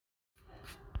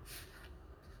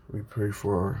We pray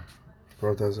for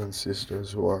brothers and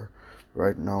sisters who are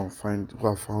right now who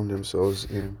have found themselves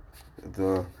in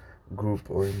the group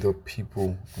or in the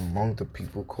people among the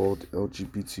people called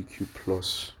LGBTQ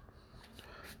plus.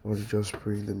 Lord, we just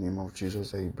pray in the name of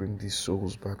Jesus that you bring these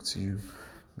souls back to you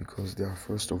because they are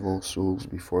first of all souls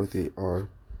before they are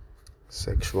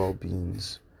sexual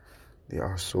beings. They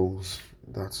are souls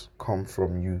that come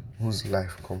from you, whose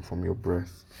life come from your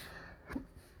breath.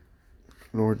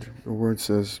 Lord, the word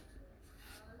says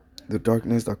the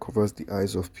darkness that covers the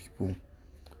eyes of people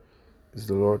is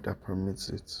the Lord that permits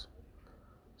it.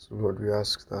 So Lord, we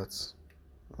ask that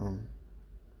um,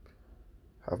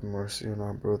 have mercy on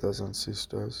our brothers and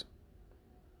sisters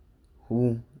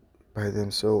who by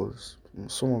themselves,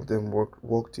 some of them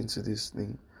walked into this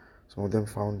thing, some of them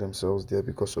found themselves there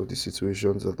because of the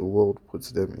situations that the world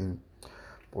puts them in.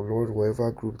 But Lord,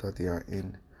 whatever group that they are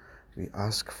in, we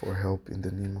ask for help in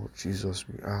the name of Jesus.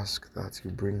 We ask that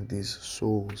you bring these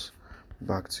souls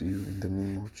back to you in the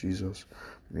name of Jesus.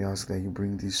 We ask that you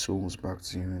bring these souls back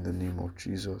to you in the name of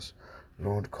Jesus.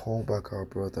 Lord, call back our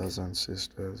brothers and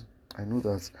sisters. I know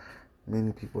that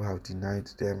many people have denied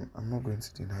them. I'm not going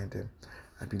to deny them.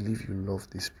 I believe you love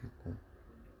these people.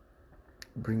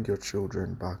 Bring your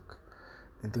children back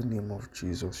in the name of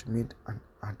Jesus. You made an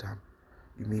Adam.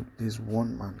 You made this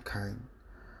one mankind.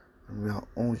 And we are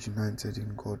all united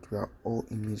in God. We are all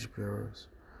image bearers.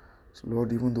 So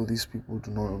Lord, even though these people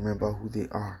do not remember who they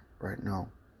are right now,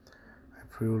 I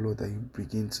pray, oh Lord, that you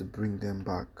begin to bring them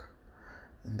back.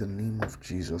 In the name of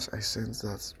Jesus, I sense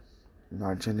that in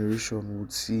our generation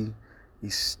would see a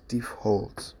stiff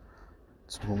halt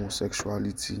to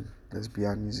homosexuality,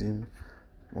 lesbianism,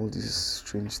 all these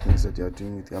strange things that they are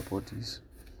doing with their bodies.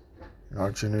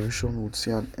 Our generation would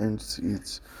see an end to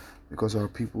it because our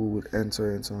people would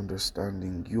enter into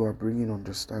understanding. You are bringing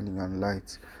understanding and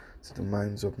light to the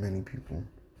minds of many people.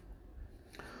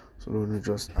 So Lord, we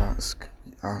just ask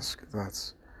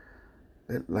that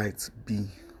let light be,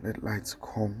 let light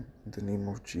come in the name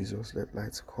of Jesus. Let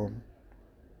light come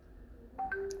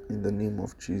in the name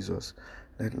of Jesus.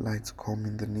 Let light come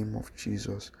in the name of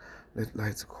Jesus. Let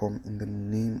light come in the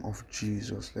name of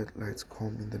Jesus. Let light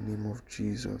come in the name of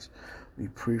Jesus. We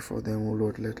pray for them, O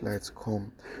Lord. Let light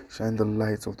come. Shine the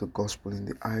light of the gospel in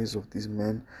the eyes of these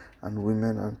men and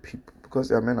women and people, because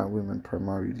they are men and women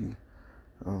primarily.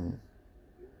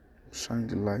 Shine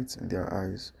the light in their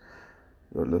eyes.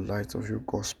 You're the light of your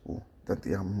gospel, that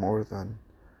they are more than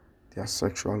their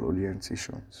sexual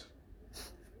orientations.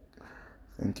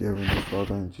 Thank you, Heavenly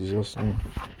Father, in Jesus' name.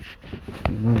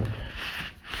 Amen.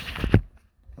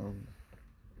 Um,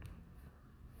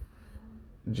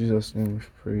 in Jesus' name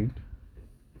we've prayed.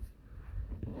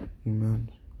 Amen.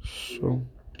 So,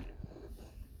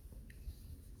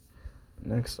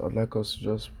 next I'd like us to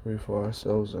just pray for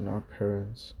ourselves and our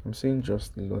parents. I'm saying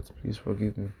just a lot, please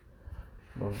forgive me.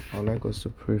 But I'd like us to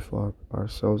pray for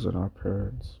ourselves and our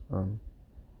parents.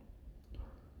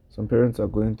 Some parents are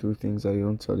going through things that they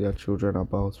don't tell their children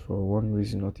about for one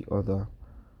reason or the other.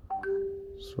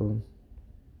 So,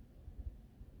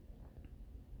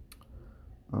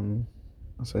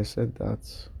 as I said that,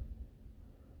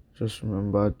 just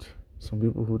remembered some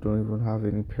people who don't even have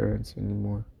any parents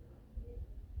anymore,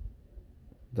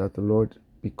 that the Lord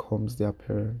becomes their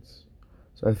parents.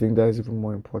 So I think that is even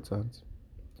more important.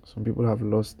 Some people have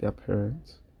lost their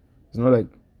parents. It's not like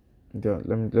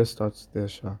let's start there,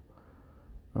 Sha.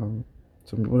 Some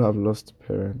people have lost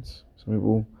parents. Some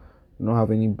people don't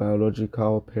have any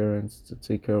biological parents to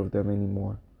take care of them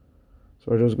anymore.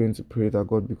 So we're just going to pray that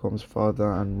God becomes father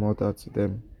and mother to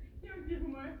them.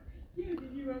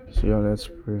 So yeah, let's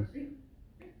pray.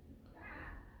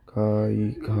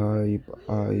 Kai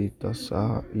ai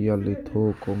tasa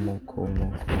ialito como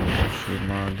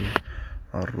shimali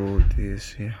arode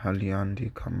si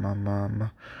haliandi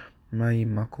kamamama mai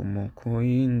makomoko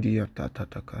india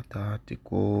tatatakata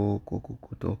tiko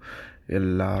kokukuto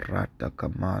ella rata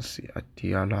kamasi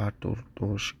atiala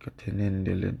tortosh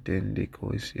katenende lentende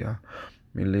koisia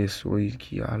mileso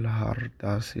iki ala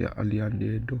hardasi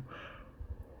aliandedo.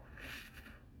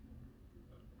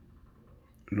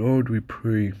 Lord, we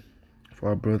pray for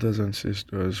our brothers and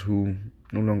sisters who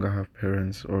no longer have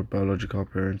parents or biological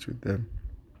parents with them.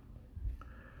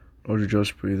 Lord, we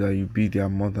just pray that you be their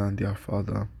mother and their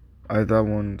father, either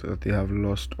one that they have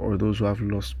lost or those who have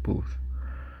lost both.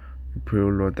 We pray, oh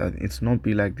Lord, that it's not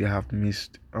be like they have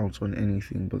missed out on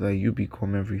anything, but that you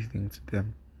become everything to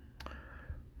them.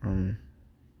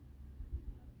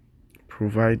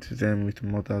 Provide them with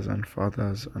mothers and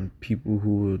fathers and people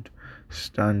who would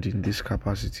stand in these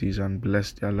capacities and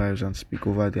bless their lives and speak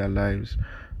over their lives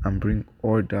and bring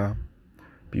order,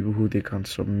 people who they can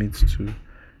submit to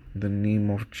In the name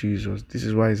of Jesus. This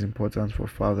is why it's important for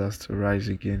fathers to rise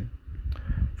again,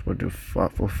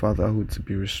 for fatherhood to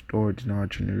be restored in our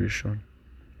generation.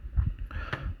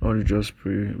 Lord, we just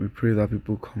pray. We pray that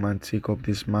people come and take up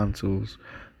these mantles,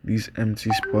 these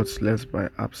empty spots left by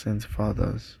absent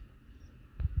fathers,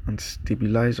 and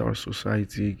stabilize our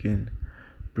society again.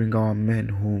 Bring our men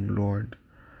home, Lord.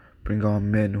 Bring our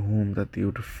men home, that they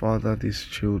would father these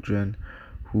children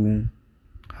who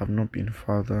have not been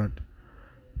fathered.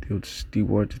 They would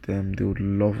steward them, they would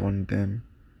love on them,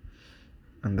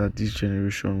 and that this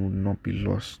generation would not be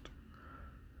lost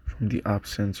from the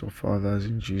absence of fathers,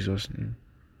 in Jesus' name.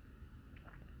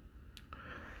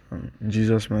 In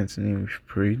Jesus' mighty name we've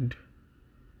prayed.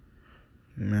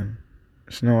 Amen.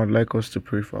 So now I'd like us to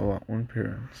pray for our own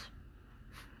parents.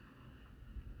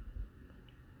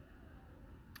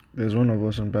 There's one of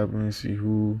us on Bible Mercy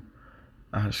who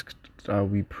asked that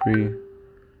we pray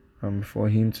for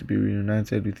him to be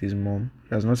reunited with his mom.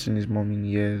 He has not seen his mom in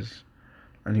years,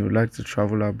 and he would like to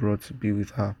travel abroad to be with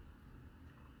her.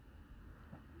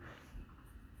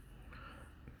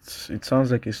 It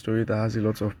sounds like a story that has a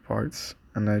lot of parts,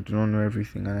 and I do not know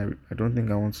everything, and I don't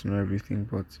think I want to know everything,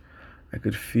 but I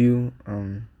could feel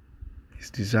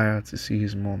his desire to see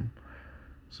his mom.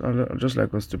 So I'd just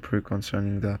like us to pray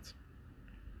concerning that.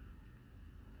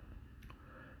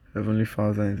 Heavenly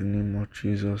Father, in the name of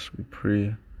Jesus, we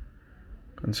pray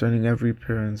concerning every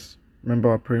parent. Remember,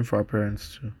 we're praying for our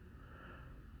parents too.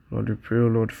 Lord, we pray,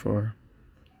 Lord, for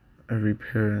every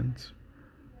parent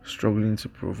struggling to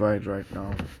provide right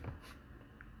now.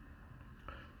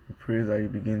 We pray that you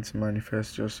begin to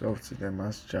manifest yourself to them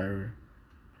as Jireh,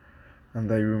 and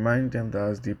that you remind them that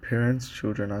as they parent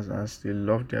children, as they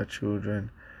love their children,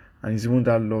 and it's even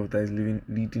that love that is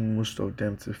leading most of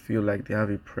them to feel like they have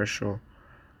a pressure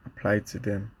applied to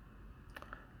them.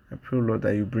 I pray, Lord,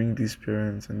 that you bring these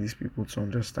parents and these people to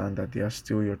understand that they are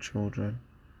still your children.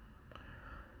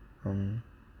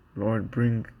 Lord,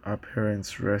 bring our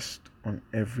parents rest on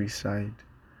every side.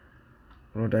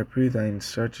 Lord, I pray that in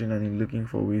searching and in looking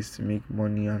for ways to make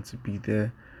money and to be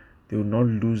there, they will not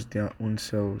lose their own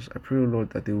selves. I pray,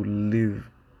 Lord, that they will live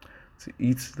to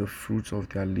eat the fruits of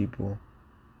their labor.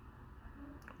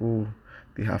 Oh,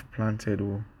 they have planted,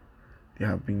 they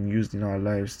have been used in our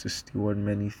lives to steward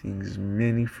many things,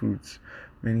 many fruits,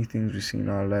 many things we see in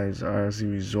our lives are as a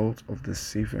result of the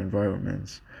safe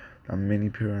environments that many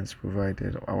parents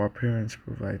provided, our parents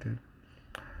provided.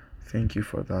 Thank you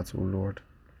for that, O Lord.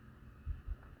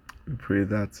 We pray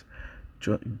that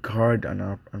guard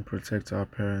and protect our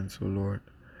parents, O Lord.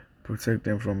 Protect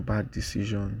them from bad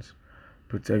decisions.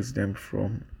 Protect them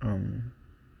from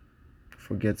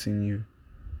forgetting you.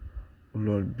 O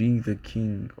Lord, be the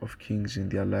King of kings in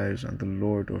their lives and the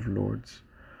Lord of lords.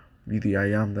 Be the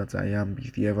I am that I am. Be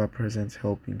the ever-present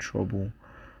help in trouble.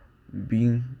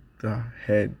 Be the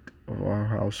head of our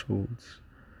households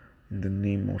in the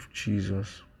name of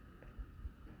Jesus.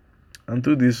 And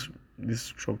through this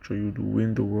structure, you will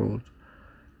win the world.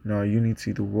 In our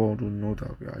unity, the world will know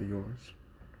that we are yours.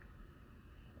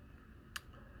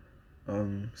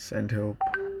 Send help,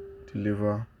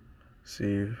 deliver,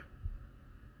 save.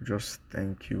 Just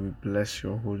thank you. We bless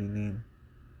your holy name.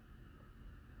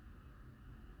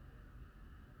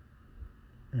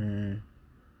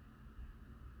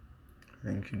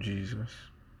 Thank you, Jesus.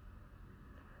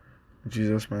 In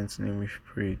Jesus' mighty name we've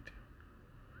prayed.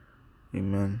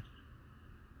 Amen.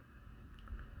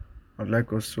 I'd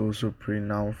like us to also pray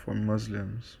now for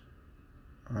Muslims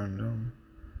and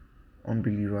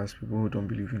unbelievers, people who don't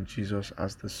believe in Jesus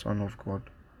as the Son of God.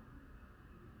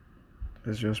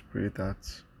 Let's just pray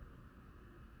that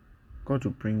God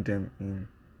will bring them in.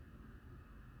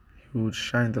 He would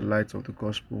shine the light of the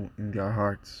gospel in their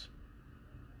hearts.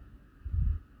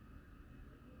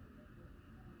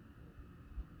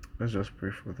 Let's just pray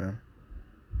for them.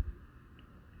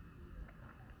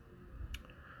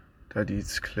 Daddy,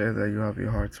 it's clear that you have a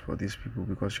heart for these people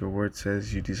because your word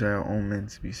says you desire all men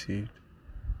to be saved.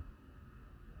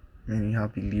 Many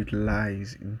have believed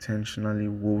lies intentionally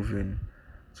woven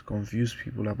to confuse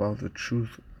people about the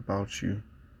truth about you.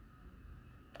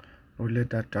 Lord, let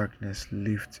that darkness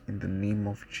lift in the name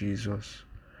of Jesus.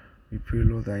 We pray,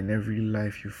 Lord, that in every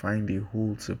life you find a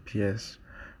hole to pierce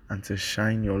and to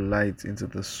shine your light into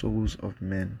the souls of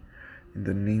men. In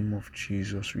the name of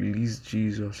Jesus, release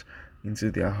Jesus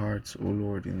into their hearts, O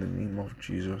Lord, in the name of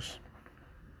Jesus.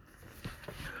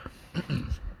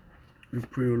 We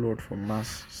pray, O Lord, for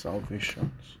mass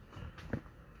salvations.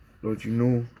 Lord, you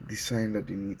know the sign that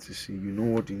they need to see. You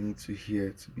know what they need to hear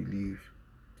to believe.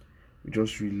 We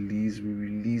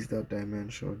release that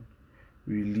dimension.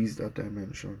 We release that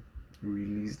dimension.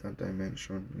 release that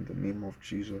dimension in the name of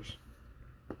Jesus.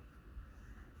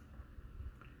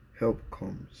 Help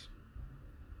comes.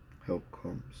 Help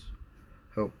comes.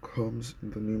 Help comes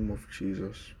in the name of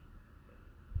Jesus.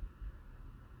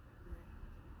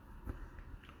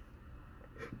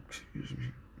 Excuse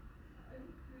me.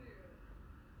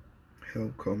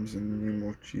 Help comes in the name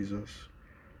of Jesus.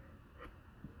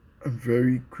 And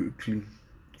very quickly,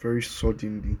 very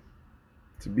suddenly,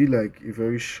 to be like a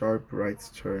very sharp right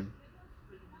turn,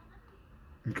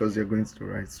 because they're going to the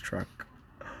right track.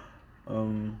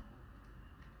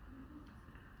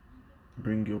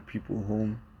 Bring your people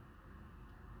home.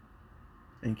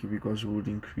 Thank you, because we would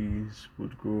increase,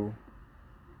 would grow.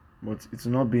 But it's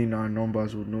not being our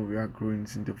numbers would know we are growing.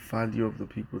 It's in the value of the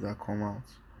people that come out.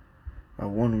 That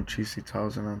one will chase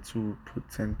 1,000 and two will put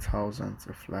 10,000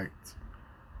 to flight.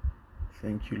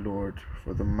 Thank you, Lord,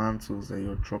 for the mantles that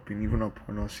you're dropping even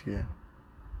upon us here.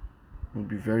 We'll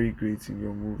be very great in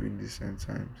your move in these end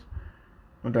times.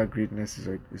 Not that greatness is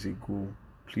a goal.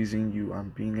 Pleasing you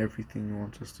and being everything you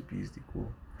want us to be is the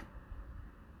goal.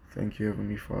 Thank you,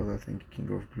 Heavenly Father. Thank you,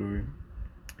 King of Glory.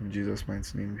 In Jesus'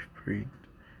 mighty name we've prayed.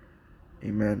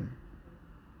 Amen.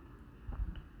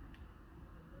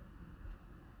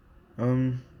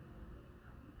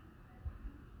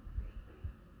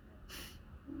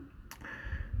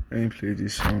 Let me play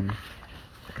this song.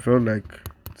 I felt like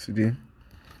today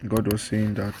God was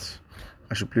saying that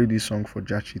I should play this song for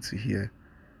Jachi to hear.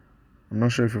 I'm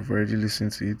not sure if you've already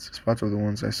listened to it. It's part of the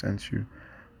ones I sent you,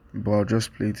 but I'll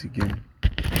just play it again.